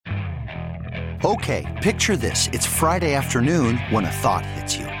Okay, picture this. It's Friday afternoon when a thought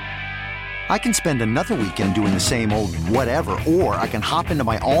hits you. I can spend another weekend doing the same old whatever, or I can hop into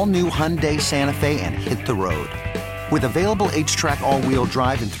my all-new Hyundai Santa Fe and hit the road. With available H-Track all-wheel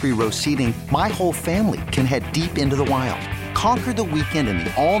drive and 3-row seating, my whole family can head deep into the wild. Conquer the weekend in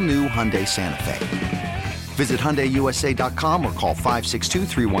the all-new Hyundai Santa Fe. Visit HyundaiUSA.com or call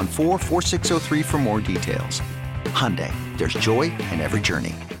 562-314-4603 for more details. Hyundai, there's joy in every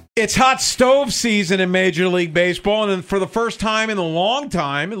journey. It's hot stove season in Major League Baseball, and for the first time in a long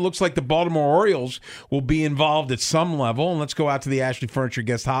time, it looks like the Baltimore Orioles will be involved at some level. And let's go out to the Ashley Furniture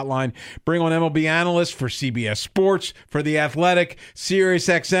Guest Hotline. Bring on MLB analyst for CBS Sports, for The Athletic, Sirius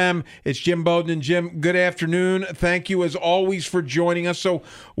XM. It's Jim Bowden. And Jim, good afternoon. Thank you, as always, for joining us. So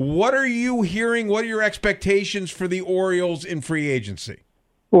what are you hearing? What are your expectations for the Orioles in free agency?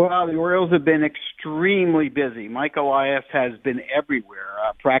 Well, the Orioles have been extremely busy. Mike Elias has been everywhere,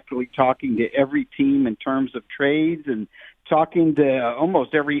 practically talking to every team in terms of trades and talking to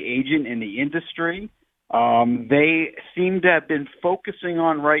almost every agent in the industry. They seem to have been focusing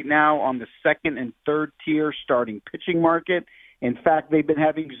on right now on the second and third tier starting pitching market. In fact, they've been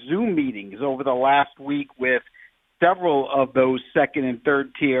having Zoom meetings over the last week with several of those second and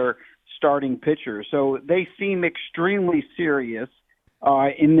third tier starting pitchers. So they seem extremely serious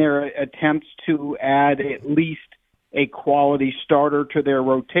in their attempts to add at least a quality starter to their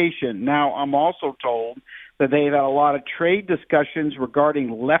rotation. Now, I'm also told that they've had a lot of trade discussions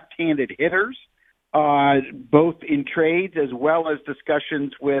regarding left-handed hitters, both in trades as well as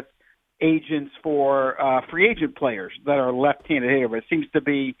discussions with agents for free agent players that are left-handed hitters. It seems to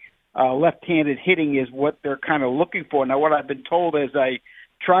be left-handed hitting is what they're kind of looking for. Now, what I've been told as I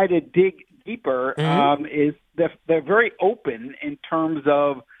try to dig deeper is they're very open in terms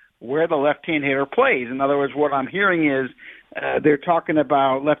of where the left-hand hitter plays. In other words, what I'm hearing is they're talking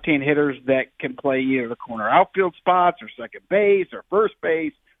about left-hand hitters that can play either the corner outfield spots or second base or first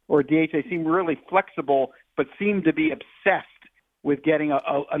base or DH. They seem really flexible, but seem to be obsessed with getting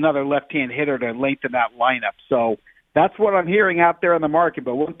another left-hand hitter to lengthen that lineup. So that's what I'm hearing out there in the market.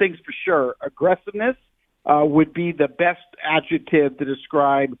 But one thing's for sure, aggressiveness would be the best adjective to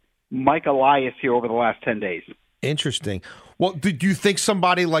describe Mike Elias here over the last 10 days. Interesting. Well, do you think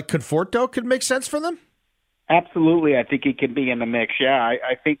somebody like Conforto could make sense for them? Absolutely. I think he can be in the mix. Yeah,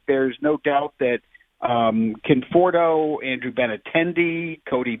 I think there's no doubt that Conforto, Andrew Benintendi,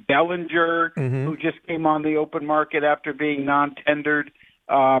 Cody Bellinger, who just came on the open market after being non-tendered,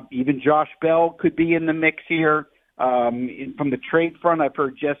 even Josh Bell could be in the mix here. From the trade front, I've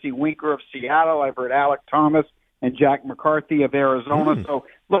heard Jesse Winker of Seattle. I've heard Alec Thomas and Jack McCarthy of Arizona. So,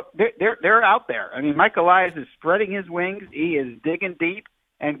 look, they're out there. I mean, Mike Elias is spreading his wings. He is digging deep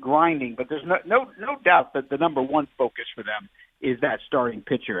and grinding. But there's no doubt that the number one focus for them is that starting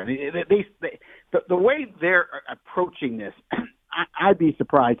pitcher. And the way they're approaching this, I'd be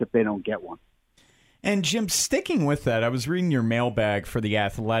surprised if they don't get one. And, Jim, sticking with that, I was reading your mailbag for The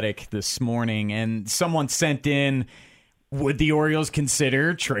Athletic this morning, and someone sent in, would the Orioles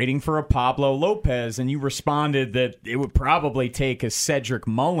consider trading for a Pablo Lopez? And you responded that it would probably take a Cedric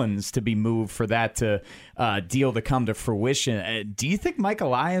Mullins to be moved for that deal to come to fruition. Do you think Mike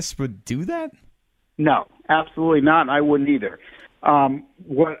Elias would do that? No, absolutely not. I wouldn't either.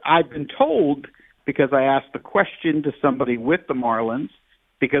 What I've been told, because I asked the question to somebody with the Marlins,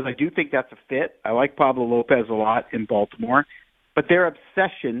 because I do think that's a fit. I like Pablo Lopez a lot in Baltimore. But their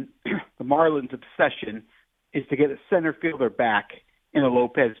obsession, the Marlins' obsession, is to get a center fielder back in a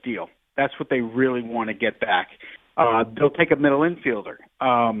Lopez deal. That's what they really want to get back. They'll take a middle infielder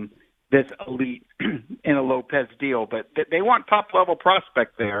that's elite in a Lopez deal, but they want top-level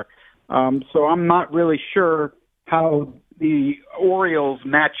prospect there. So I'm not really sure how the Orioles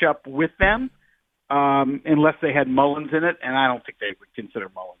match up with them unless they had Mullins in it, and I don't think they would consider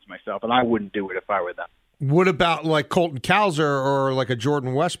Mullins myself, and I wouldn't do it if I were them. What about like Colton Cowser or like a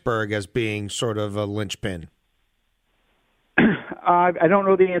Jordan Westberg as being sort of a linchpin? I don't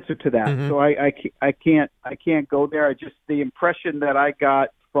know the answer to that, so I can't go there. The impression that I got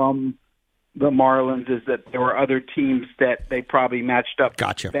from the Marlins is that there were other teams that they probably matched up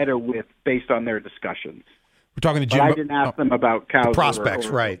better with based on their discussions. We're talking to Jim. But I didn't ask them about Cowser prospects,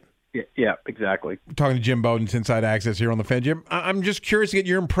 right? Yeah, exactly. We're talking to Jim Bowden, Inside Access here on the Fan. Jim, I'm just curious to get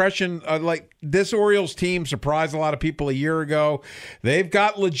your impression. Like, this Orioles team surprised a lot of people a year ago. They've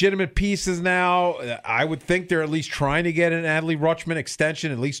got legitimate pieces now. I would think they're at least trying to get an Adley Rutschman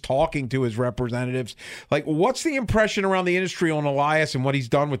extension, at least talking to his representatives. Like, what's the impression around the industry on Elias and what he's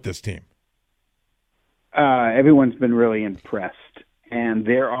done with this team? Everyone's been really impressed, and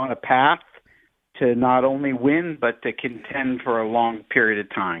they're on a path to not only win but to contend for a long period of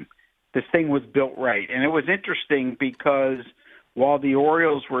time. this thing was built right. And it was interesting because while the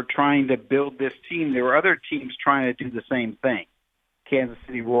Orioles were trying to build this team, there were other teams trying to do the same thing. Kansas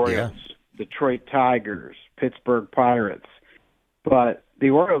City Royals, Detroit Tigers, Pittsburgh Pirates. But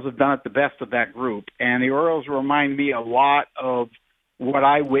the Orioles have done it the best of that group. And the Orioles remind me a lot of what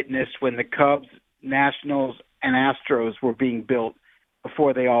I witnessed when the Cubs, Nationals, and Astros were being built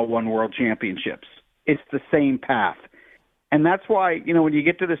before they all won world championships. It's the same path. And that's why, when you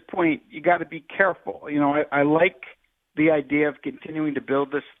get to this point, you got to be careful. I like the idea of continuing to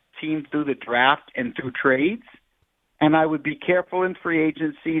build this team through the draft and through trades. And I would be careful in free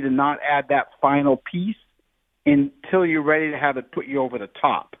agency to not add that final piece until you're ready to have it put you over the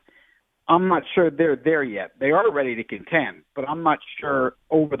top. I'm not sure they're there yet. They are ready to contend, but I'm not sure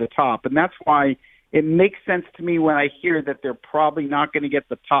over the top. And that's why it makes sense to me when I hear that they're probably not going to get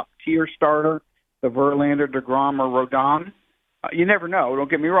the top-tier starter, the Verlander, DeGrom, or Rodon. You never know. Don't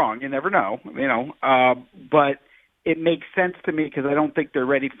get me wrong. You never know. But it makes sense to me because I don't think they're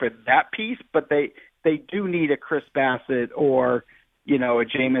ready for that piece. But they do need a Chris Bassett or a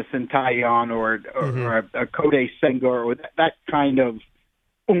Jameson Taillon or a Kodai Senga or that kind of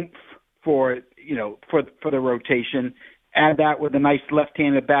oomph for the rotation. Add that with a nice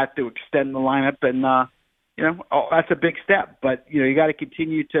left-handed bat to extend the lineup, and that's a big step. But you got to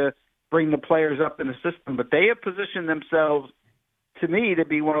continue to bring the players up in the system. But they have positioned themselves, to me, to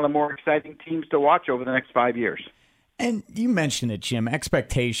be one of the more exciting teams to watch over the next 5 years. And you mentioned it, Jim.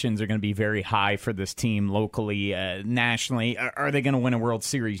 Expectations are going to be very high for this team locally, nationally. Are they going to win a World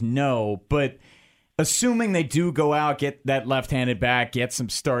Series? No. But assuming they do go out, get that left-handed bat, get some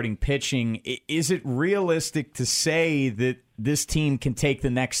starting pitching, is it realistic to say that this team can take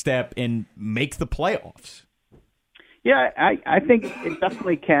the next step and make the playoffs? Yeah, I think it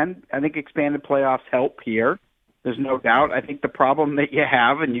definitely can. I think expanded playoffs help here. There's no doubt. I think the problem that you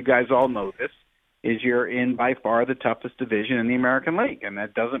have, and you guys all know this, is you're in by far the toughest division in the American League, and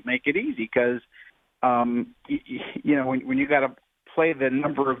that doesn't make it easy because, when you got to play the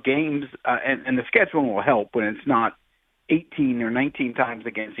number of games, and the scheduling will help when it's not 18 or 19 times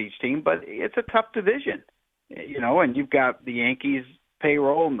against each team, but it's a tough division, and you've got the Yankees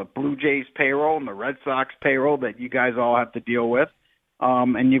payroll and the Blue Jays payroll and the Red Sox payroll that you guys all have to deal with.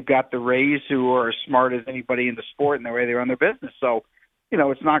 And you've got the Rays who are as smart as anybody in the sport in the way they run their business. So,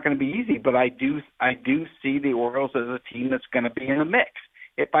 it's not going to be easy, but I do see the Orioles as a team that's going to be in the mix.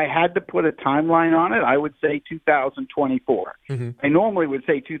 If I had to put a timeline on it, I would say 2024. Mm-hmm. I normally would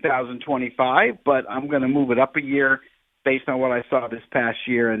say 2025, but I'm going to move it up a year based on what I saw this past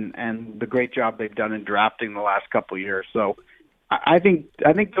year and the great job they've done in drafting the last couple of years. So I think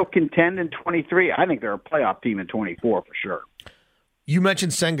they'll contend in 23. I think they're a playoff team in 24 for sure. You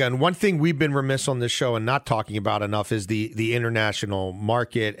mentioned Senga, and one thing we've been remiss on this show and not talking about enough is the international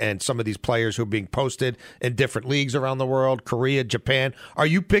market and some of these players who are being posted in different leagues around the world, Korea, Japan. Are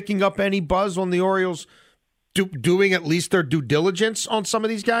you picking up any buzz on the Orioles doing at least their due diligence on some of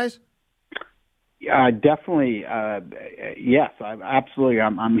these guys? Definitely. Yes, absolutely.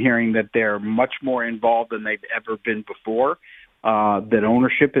 I'm hearing that they're much more involved than they've ever been before, that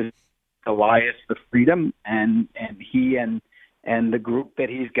ownership is Elias the freedom, and he and the group that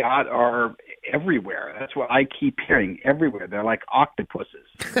he's got are everywhere. That's what I keep hearing, everywhere. They're like octopuses.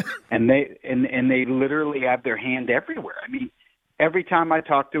 and they literally have their hand everywhere. I mean, every time I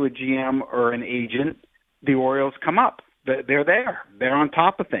talk to a GM or an agent, the Orioles come up. They're there. They're on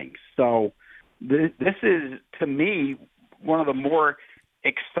top of things. So this is, to me, one of the more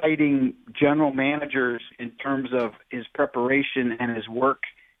exciting general managers in terms of his preparation and his work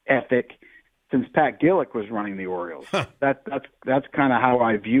ethic since Pat Gillick was running the Orioles. That's kind of how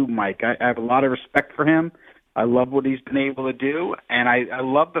I view Mike. I have a lot of respect for him. I love what he's been able to do, and I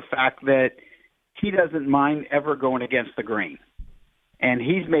love the fact that he doesn't mind ever going against the grain. And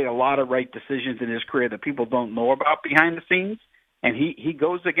he's made a lot of right decisions in his career that people don't know about behind the scenes, and he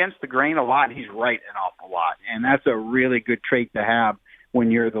goes against the grain a lot, and he's right an awful lot. And that's a really good trait to have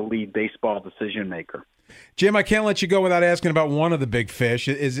when you're the lead baseball decision maker. Jim, I can't let you go without asking about one of the big fish.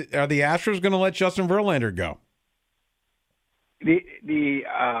 Are the Astros going to let Justin Verlander go?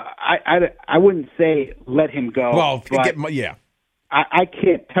 I wouldn't say let him go. Well, yeah. I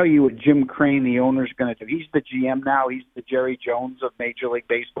can't tell you what Jim Crane, the owner, is going to do. He's the GM now. He's the Jerry Jones of Major League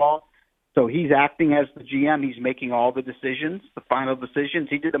Baseball. So he's acting as the GM. He's making all the decisions, the final decisions.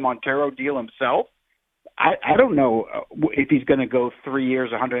 He did the Montero deal himself. I don't know if he's going to go 3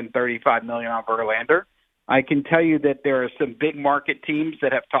 years, $135 million on Verlander. I can tell you that there are some big market teams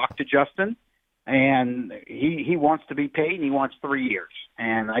that have talked to Justin, and he wants to be paid, and he wants 3 years.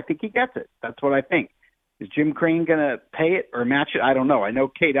 And I think he gets it. That's what I think. Is Jim Crane going to pay it or match it? I don't know. I know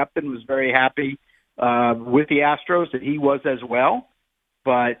Kate Upton was very happy with the Astros, that he was as well.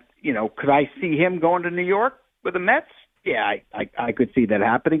 But, could I see him going to New York with the Mets? Yeah, I could see that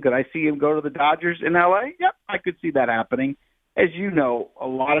happening. Could I see him go to the Dodgers in L.A.? Yep, I could see that happening. As you know, a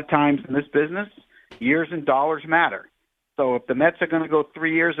lot of times in this business, years and dollars matter. So if the Mets are going to go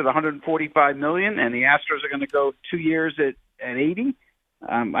 3 years at $145 million and the Astros are going to go 2 years at $80,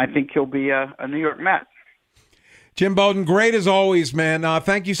 I think he'll be a New York Met. Jim Bowden, great as always, man.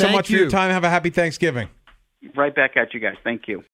 Thank you so much for your time. Have a happy Thanksgiving. Right back at you guys. Thank you.